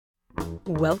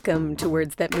Welcome to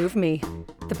Words That Move Me,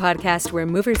 the podcast where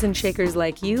movers and shakers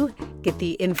like you get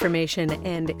the information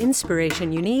and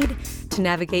inspiration you need to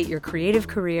navigate your creative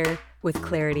career with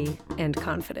clarity and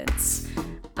confidence.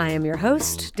 I am your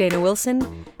host, Dana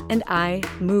Wilson, and I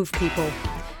move people.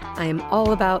 I am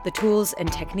all about the tools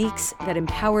and techniques that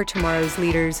empower tomorrow's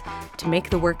leaders to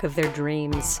make the work of their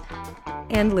dreams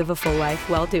and live a full life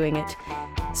while doing it.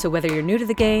 So whether you're new to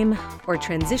the game or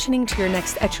transitioning to your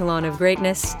next echelon of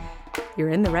greatness, you're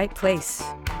in the right place.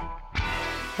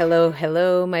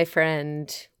 Hello, my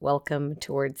friend. Welcome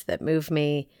to Words That Move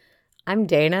Me. I'm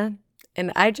Dana,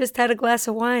 and I just had a glass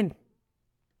of wine.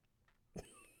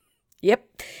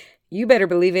 Yep, you better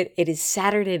believe it. It is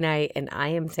Saturday night, and I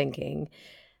am thinking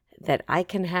that I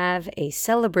can have a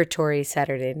celebratory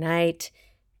Saturday night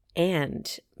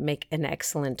and make an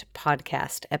excellent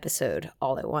podcast episode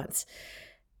all at once.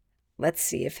 Let's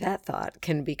see if that thought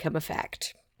can become a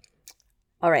fact.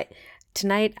 All right,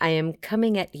 tonight I am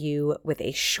coming at you with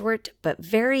a short but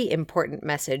very important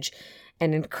message,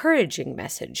 an encouraging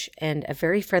message, and a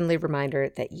very friendly reminder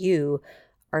that you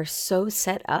are so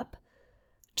set up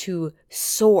to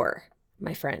soar,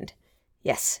 my friend.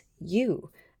 Yes,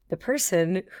 you, the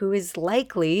person who is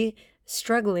likely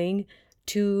struggling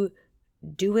to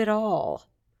do it all,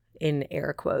 in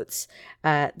air quotes.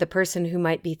 The person who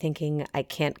might be thinking, I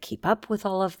can't keep up with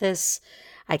all of this.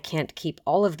 I can't keep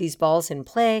all of these balls in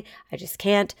play. I just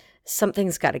can't.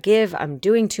 Something's got to give. I'm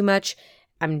doing too much.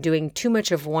 I'm doing too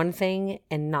much of one thing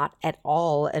and not at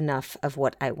all enough of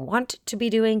what I want to be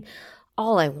doing.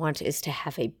 All I want is to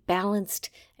have a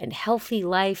balanced and healthy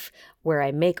life where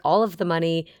I make all of the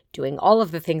money, doing all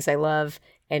of the things I love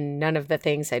and none of the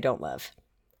things I don't love.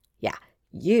 Yeah,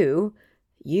 you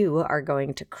are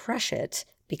going to crush it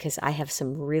because I have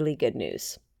some really good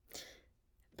news.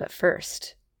 But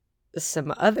first,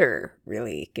 some other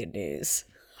really good news.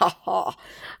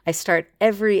 I start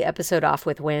every episode off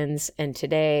with wins, and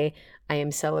today I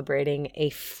am celebrating a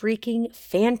freaking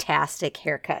fantastic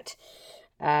haircut.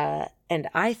 And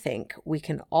I think we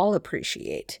can all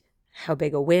appreciate how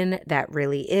big a win that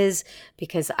really is,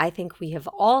 because I think we have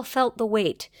all felt the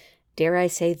weight, dare I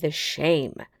say the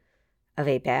shame, of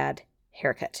a bad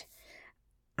haircut.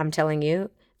 I'm telling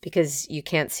you, because you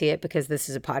can't see it because this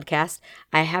is a podcast,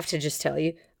 I have to just tell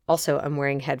you. Also, I'm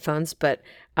wearing headphones, but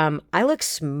I look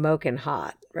smoking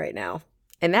hot right now.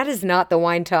 And that is not the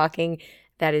wine talking.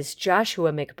 That is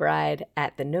Joshua McBride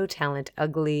at the No Talent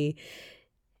Ugly.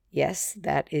 Yes,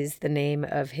 that is the name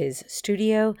of his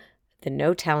studio, the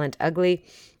No Talent Ugly.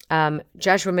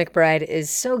 Joshua McBride is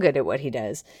so good at what he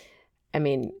does. I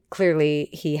mean, clearly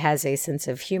he has a sense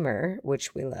of humor,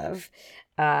 which we love.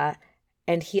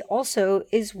 And he also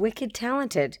is wicked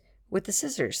talented with the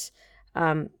scissors.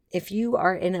 If you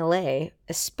are in LA,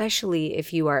 especially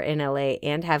if you are in LA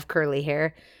and have curly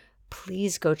hair,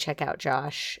 please go check out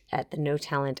Josh at the No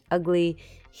Talent Ugly.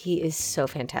 He is so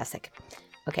fantastic.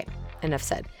 Okay, enough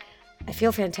said. I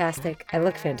feel fantastic. I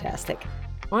look fantastic.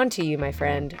 On to you, my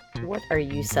friend. What are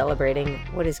you celebrating?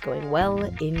 What is going well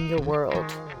in your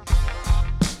world?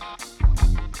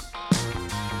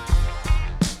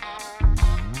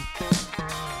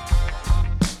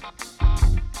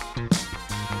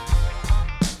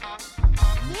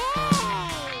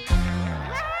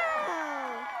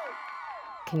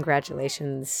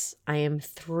 Congratulations. I am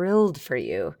thrilled for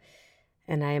you.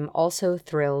 And I am also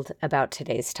thrilled about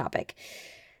today's topic.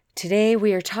 Today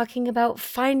we are talking about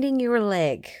finding your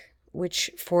leg,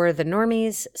 which for the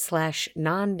normies /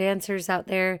 non-dancers out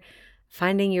there,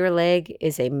 finding your leg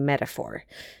is a metaphor.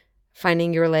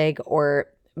 Finding your leg or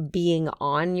being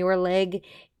on your leg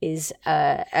is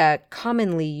a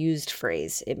commonly used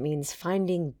phrase. It means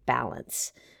finding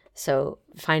balance. So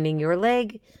finding your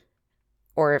leg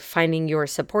or finding your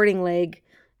supporting leg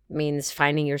means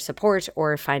finding your support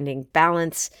or finding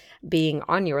balance. Being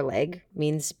on your leg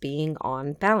means being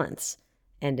on balance.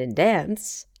 And in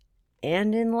dance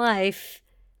and in life,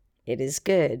 it is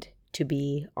good to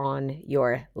be on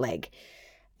your leg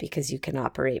because you can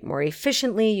operate more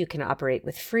efficiently, you can operate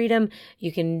with freedom,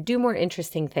 you can do more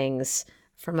interesting things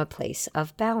from a place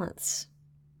of balance.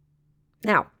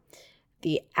 Now,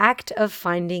 the act of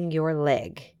finding your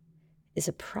leg is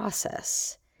a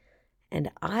process. And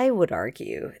I would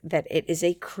argue that it is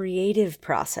a creative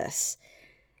process.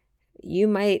 You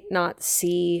might not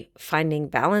see finding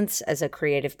balance as a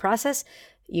creative process.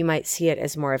 You might see it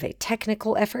as more of a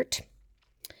technical effort.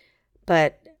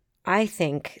 But I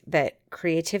think that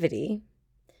creativity,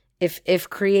 if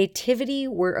creativity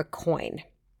were a coin,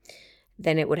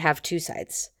 then it would have two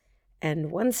sides.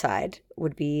 And one side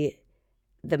would be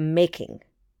the making,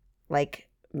 like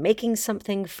making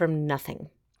something from nothing.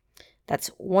 That's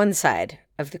one side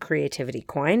of the creativity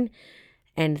coin.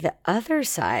 And the other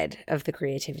side of the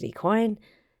creativity coin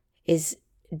is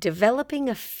developing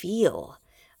a feel,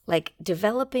 like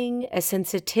developing a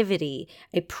sensitivity,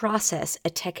 a process, a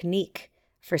technique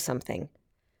for something.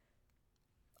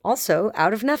 Also,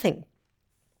 out of nothing.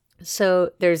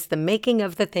 So there's the making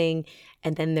of the thing,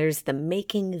 and then there's the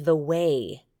making the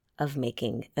way of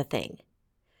making the thing.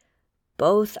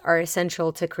 Both are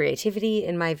essential to creativity,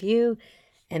 in my view,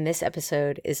 and this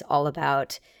episode is all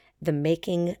about the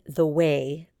making the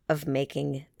way of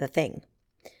making the thing,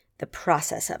 the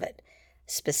process of it,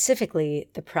 specifically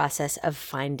the process of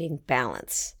finding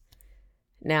balance.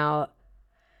 Now,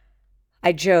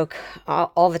 I joke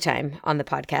all the time on the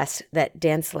podcast that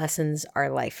dance lessons are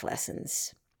life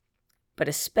lessons. But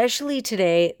especially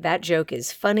today, that joke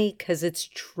is funny because it's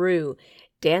true.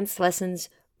 Dance lessons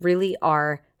really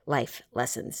are life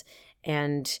lessons.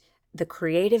 And the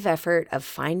creative effort of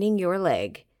finding your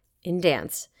leg in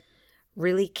dance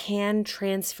really can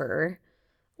transfer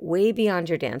way beyond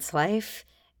your dance life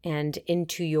and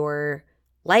into your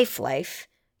life,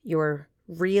 your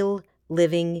real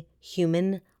living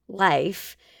human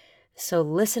life. So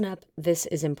listen up, this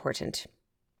is important.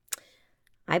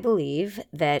 I believe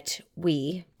that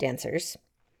we, dancers,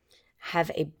 have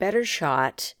a better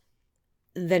shot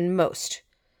than most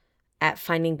at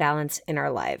finding balance in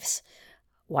our lives.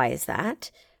 Why is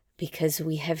that? Because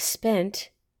we have spent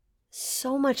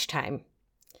so much time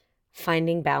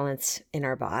finding balance in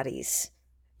our bodies,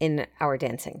 in our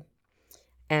dancing.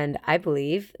 And I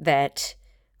believe that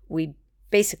we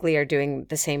basically are doing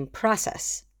the same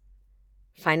process.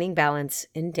 Finding balance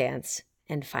in dance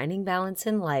and finding balance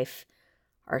in life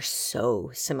are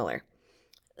so similar.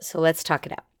 So let's talk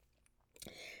it out.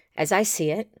 As I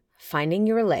see it, finding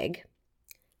your leg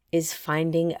is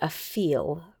finding a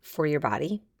feel for your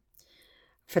body,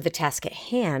 for the task at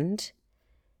hand,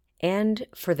 and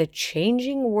for the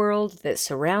changing world that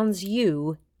surrounds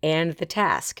you and the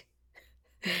task.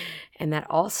 And that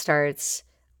all starts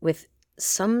with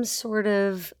some sort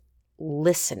of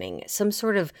listening, some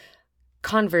sort of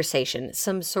conversation,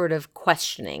 some sort of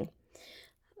questioning.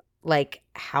 Like,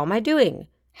 how am I doing?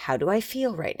 How do I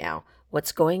feel right now?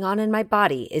 What's going on in my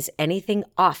body? Is anything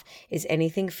off? Is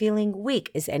anything feeling weak?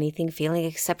 Is anything feeling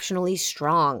exceptionally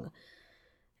strong?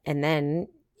 And then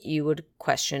you would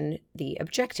question the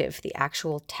objective, the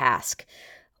actual task.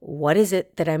 What is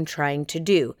it that I'm trying to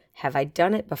do? Have I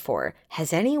done it before?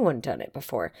 Has anyone done it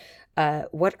before?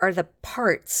 What are the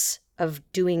parts of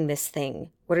doing this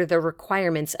thing? What are the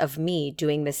requirements of me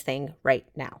doing this thing right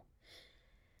now?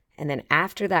 And then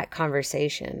after that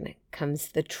conversation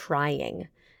comes the trying,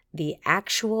 the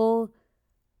actual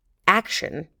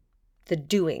action, the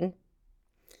doing.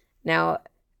 Now,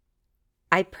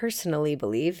 I personally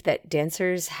believe that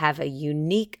dancers have a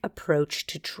unique approach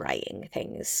to trying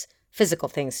things, physical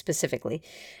things specifically,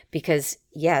 because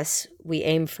yes, we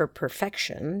aim for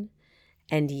perfection,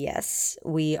 and yes,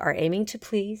 we are aiming to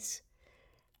please.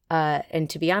 And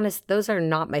to be honest, those are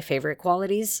not my favorite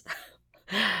qualities.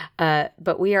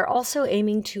 But we are also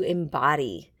aiming to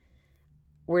embody.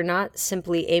 We're not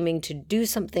simply aiming to do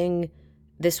something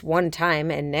this one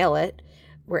time and nail it.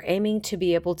 We're aiming to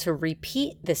be able to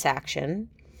repeat this action.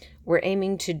 We're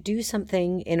aiming to do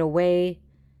something in a way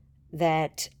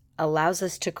that allows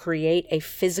us to create a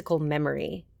physical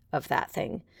memory of that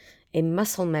thing, a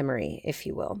muscle memory, if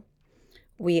you will.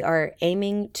 We are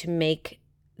aiming to make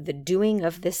the doing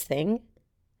of this thing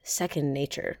second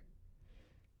nature.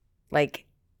 Like,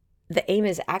 the aim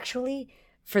is actually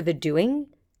for the doing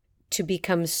to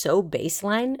become so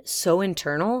baseline, so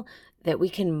internal, that we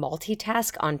can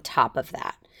multitask on top of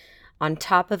that. On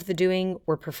top of the doing,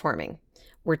 we're performing.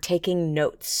 We're taking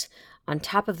notes. On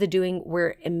top of the doing,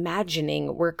 we're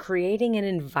imagining, we're creating an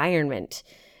environment.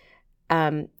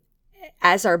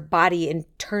 As our body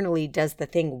internally does the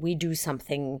thing, we do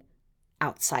something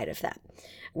outside of that.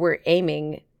 We're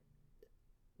aiming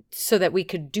so that we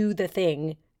could do the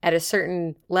thing at a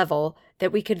certain level,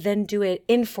 that we could then do it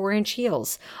in 4-inch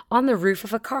heels on the roof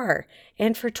of a car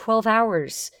and for 12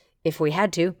 hours if we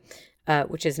had to,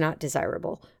 which is not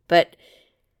desirable. But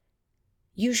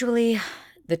usually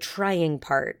the trying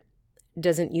part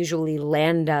doesn't usually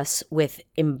land us with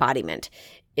embodiment.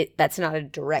 That's not a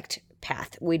direct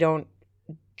path. We don't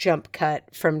jump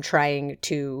cut from trying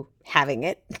to having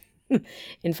it.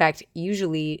 In fact,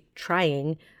 usually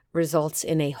trying results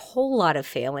in a whole lot of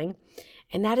failing.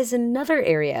 And that is another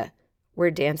area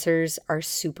where dancers are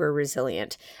super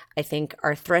resilient. I think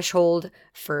our threshold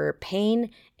for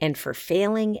pain and for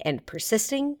failing and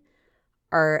persisting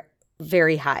are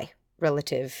very high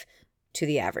relative to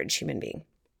the average human being.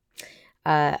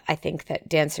 I think that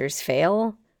dancers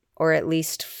fail, or at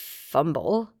least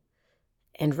fumble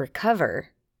and recover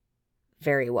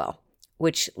very well,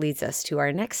 which leads us to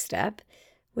our next step,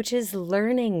 which is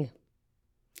learning.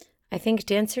 I think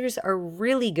dancers are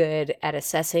really good at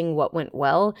assessing what went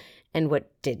well and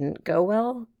what didn't go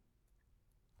well.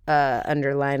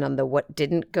 Underline on the what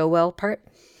didn't go well part.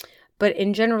 But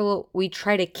in general, we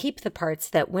try to keep the parts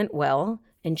that went well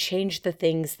and change the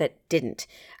things that didn't.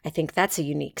 I think that's a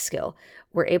unique skill.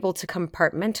 We're able to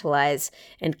compartmentalize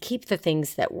and keep the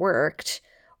things that worked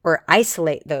or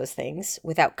isolate those things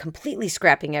without completely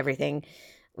scrapping everything.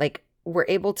 Like, we're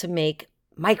able to make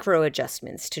micro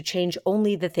adjustments to change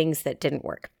only the things that didn't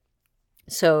work.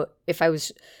 So if I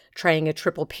was trying a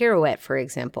triple pirouette, for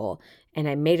example, and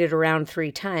I made it around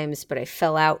 3 times, but I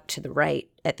fell out to the right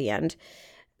at the end,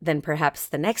 then perhaps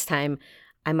the next time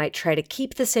I might try to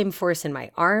keep the same force in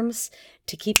my arms,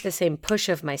 to keep the same push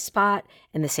of my spot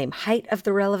and the same height of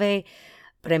the releve,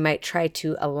 but I might try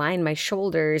to align my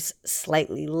shoulders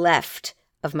slightly left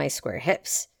of my square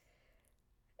hips.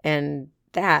 And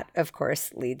that, of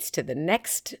course, leads to the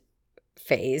next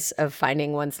phase of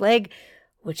finding one's leg,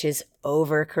 which is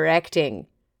overcorrecting.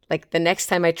 Like, the next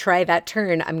time I try that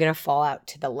turn, I'm going to fall out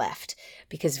to the left,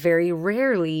 because very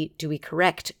rarely do we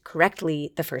correct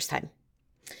correctly the first time.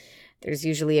 There's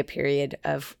usually a period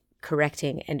of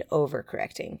correcting and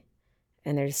overcorrecting.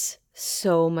 And there's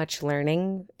so much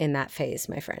learning in that phase,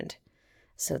 my friend.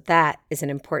 So that is an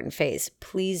important phase.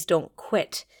 Please don't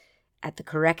quit at the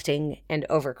correcting and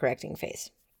overcorrecting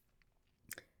phase,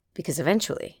 because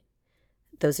eventually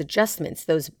those adjustments,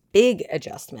 those big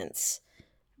adjustments,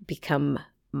 become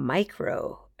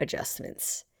micro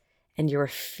adjustments, and your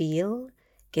feel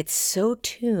gets so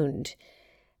tuned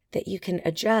that you can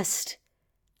adjust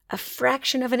a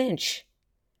fraction of an inch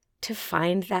to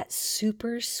find that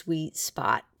super sweet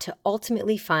spot, to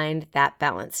ultimately find that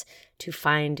balance, to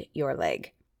find your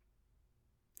leg.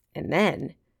 And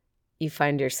then you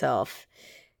find yourself,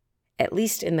 at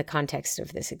least in the context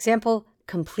of this example,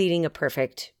 completing a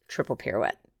perfect triple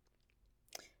pirouette.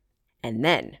 And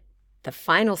then the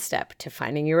final step to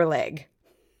finding your leg,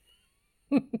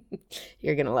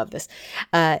 you're going to love this,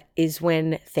 is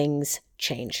when things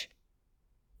change.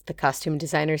 The costume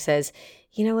designer says,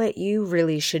 you know what, you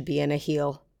really should be in a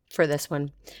heel for this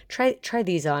one. Try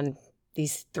these on,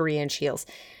 these 3-inch heels.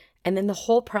 And then the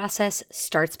whole process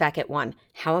starts back at 1.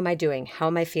 How am I doing? How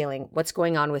am I feeling? What's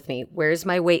going on with me? Where's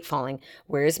my weight falling?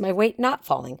 Where is my weight not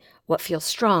falling? What feels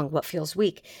strong? What feels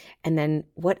weak? And then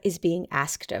what is being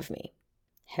asked of me?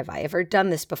 Have I ever done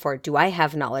this before? Do I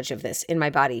have knowledge of this in my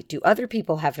body? Do other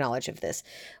people have knowledge of this?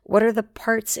 What are the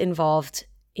parts involved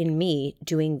in me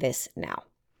doing this now?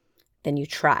 Then you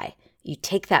try. You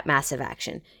take that massive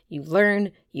action. You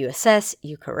learn, you assess,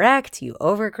 you correct, you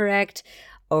overcorrect.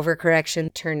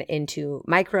 Overcorrection turn into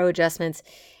micro adjustments,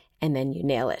 and then you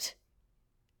nail it.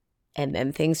 And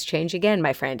then things change again,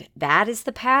 my friend. That is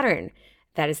the pattern.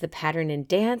 That is the pattern in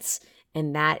dance,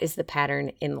 and that is the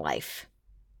pattern in life.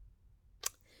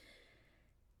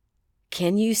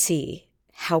 Can you see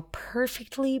how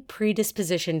perfectly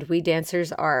predispositioned we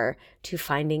dancers are to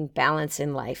finding balance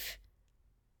in life?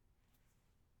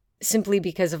 Simply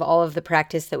because of all of the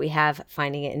practice that we have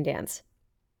finding it in dance.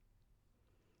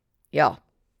 Y'all,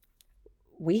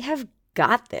 we have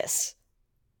got this.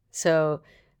 So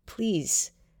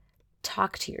please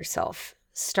talk to yourself.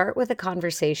 Start with a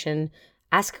conversation.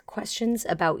 Ask questions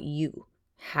about you.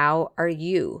 How are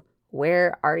you?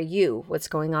 Where are you? What's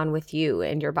going on with you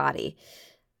and your body?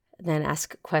 Then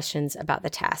ask questions about the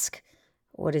task.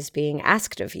 What is being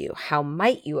asked of you? How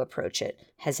might you approach it?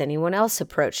 Has anyone else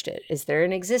approached it? Is there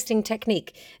an existing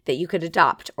technique that you could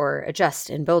adopt or adjust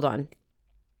and build on?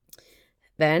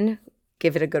 Then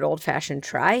give it a good old-fashioned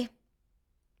try.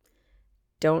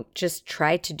 Don't just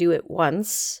try to do it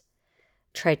once.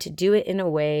 Try to do it in a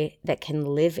way that can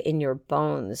live in your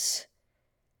bones.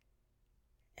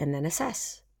 And then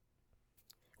assess.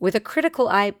 With a critical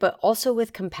eye, but also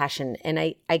with compassion. And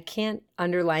I can't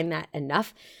underline that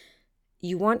enough.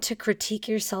 You want to critique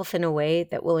yourself in a way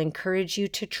that will encourage you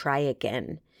to try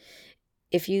again.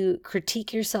 If you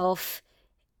critique yourself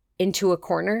into a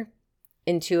corner,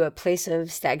 into a place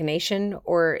of stagnation,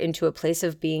 or into a place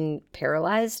of being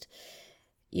paralyzed,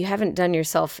 you haven't done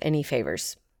yourself any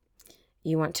favors.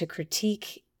 You want to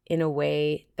critique in a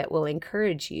way that will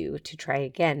encourage you to try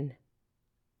again.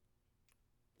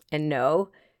 And know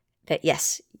that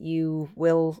yes, you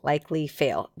will likely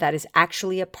fail. That is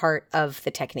actually a part of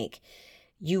the technique.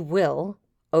 You will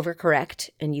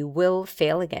overcorrect and you will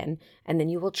fail again, and then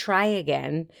you will try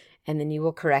again, and then you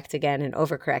will correct again and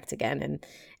overcorrect again,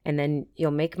 and then you'll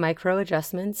make micro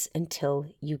adjustments until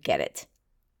you get it.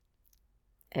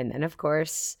 And then, of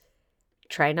course,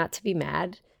 try not to be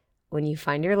mad when you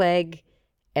find your leg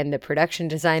and the production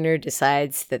designer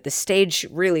decides that the stage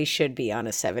really should be on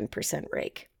a 7%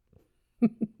 rake.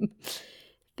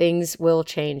 Things will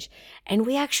change. And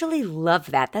we actually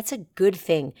love that. That's a good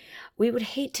thing. We would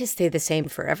hate to stay the same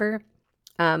forever.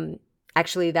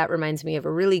 Actually, that reminds me of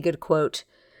a really good quote.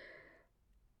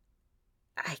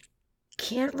 I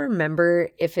can't remember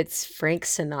if it's Frank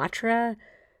Sinatra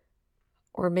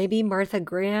or maybe Martha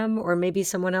Graham or maybe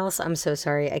someone else. I'm so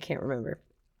sorry. I can't remember.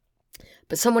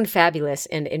 But someone fabulous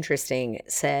and interesting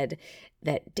said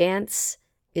that dance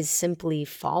is simply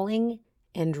falling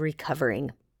and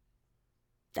recovering.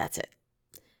 That's it.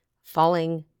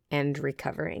 Falling and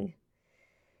recovering.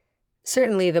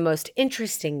 Certainly the most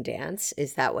interesting dance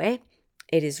is that way.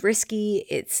 It is risky,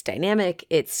 it's dynamic,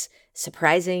 it's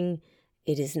surprising,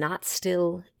 it is not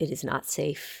still, it is not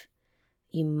safe.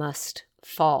 You must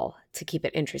fall to keep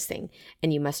it interesting,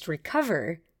 and you must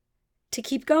recover to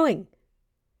keep going.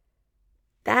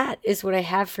 That is what I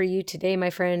have for you today, my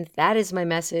friend. That is my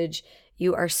message.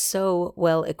 You are so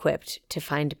well equipped to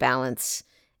find balance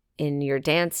in your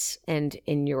dance and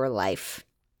in your life.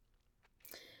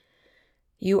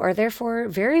 You are therefore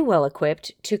very well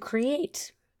equipped to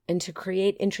create and to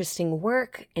create interesting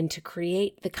work and to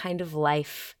create the kind of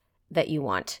life that you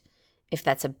want. If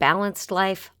that's a balanced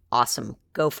life, awesome,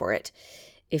 go for it.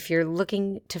 If you're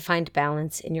looking to find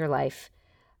balance in your life,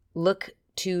 look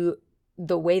to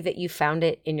the way that you found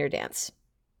it in your dance.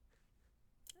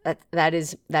 That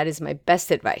is my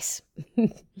best advice.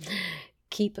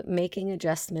 Keep making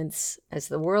adjustments as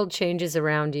the world changes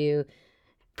around you.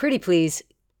 Pretty please,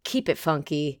 keep it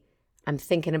funky. I'm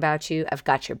thinking about you. I've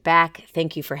got your back.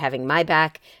 Thank you for having my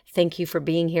back. Thank you for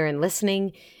being here and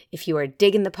listening. If you are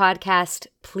digging the podcast,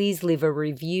 please leave a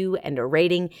review and a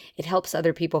rating. It helps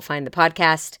other people find the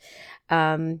podcast.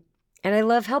 And I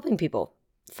love helping people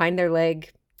find their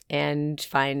leg and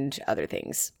find other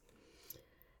things.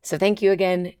 So thank you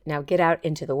again. Now get out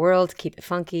into the world, keep it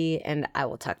funky, and I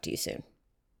will talk to you soon.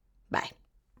 Bye.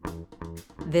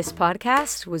 This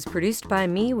podcast was produced by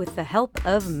me with the help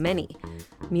of many.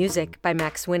 Music by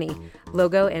Max Winnie,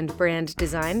 logo and brand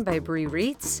design by Bree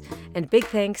Reitz, and big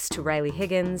thanks to Riley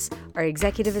Higgins, our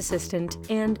executive assistant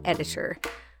and editor.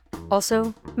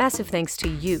 Also, massive thanks to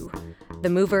you, the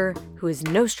mover who is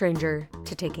no stranger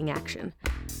to taking action.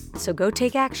 So go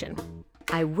take action.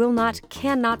 I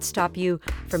cannot stop you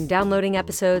from downloading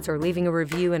episodes or leaving a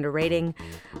review and a rating.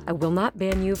 I will not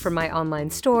ban you from my online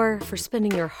store for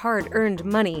spending your hard-earned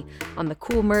money on the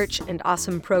cool merch and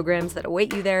awesome programs that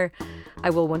await you there. I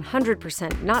will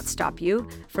 100% not stop you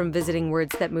from visiting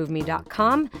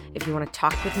wordsthatmoveme.com if you want to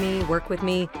talk with me, work with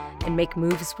me, and make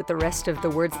moves with the rest of the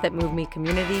Words That Move Me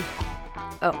community.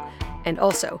 Oh, and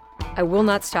also, I will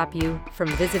not stop you from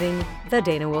visiting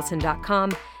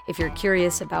thedanawilson.com if you're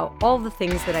curious about all the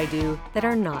things that I do that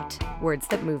are not Words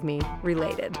That Move Me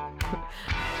related.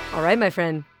 All right, my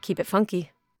friend, keep it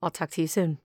funky. I'll talk to you soon.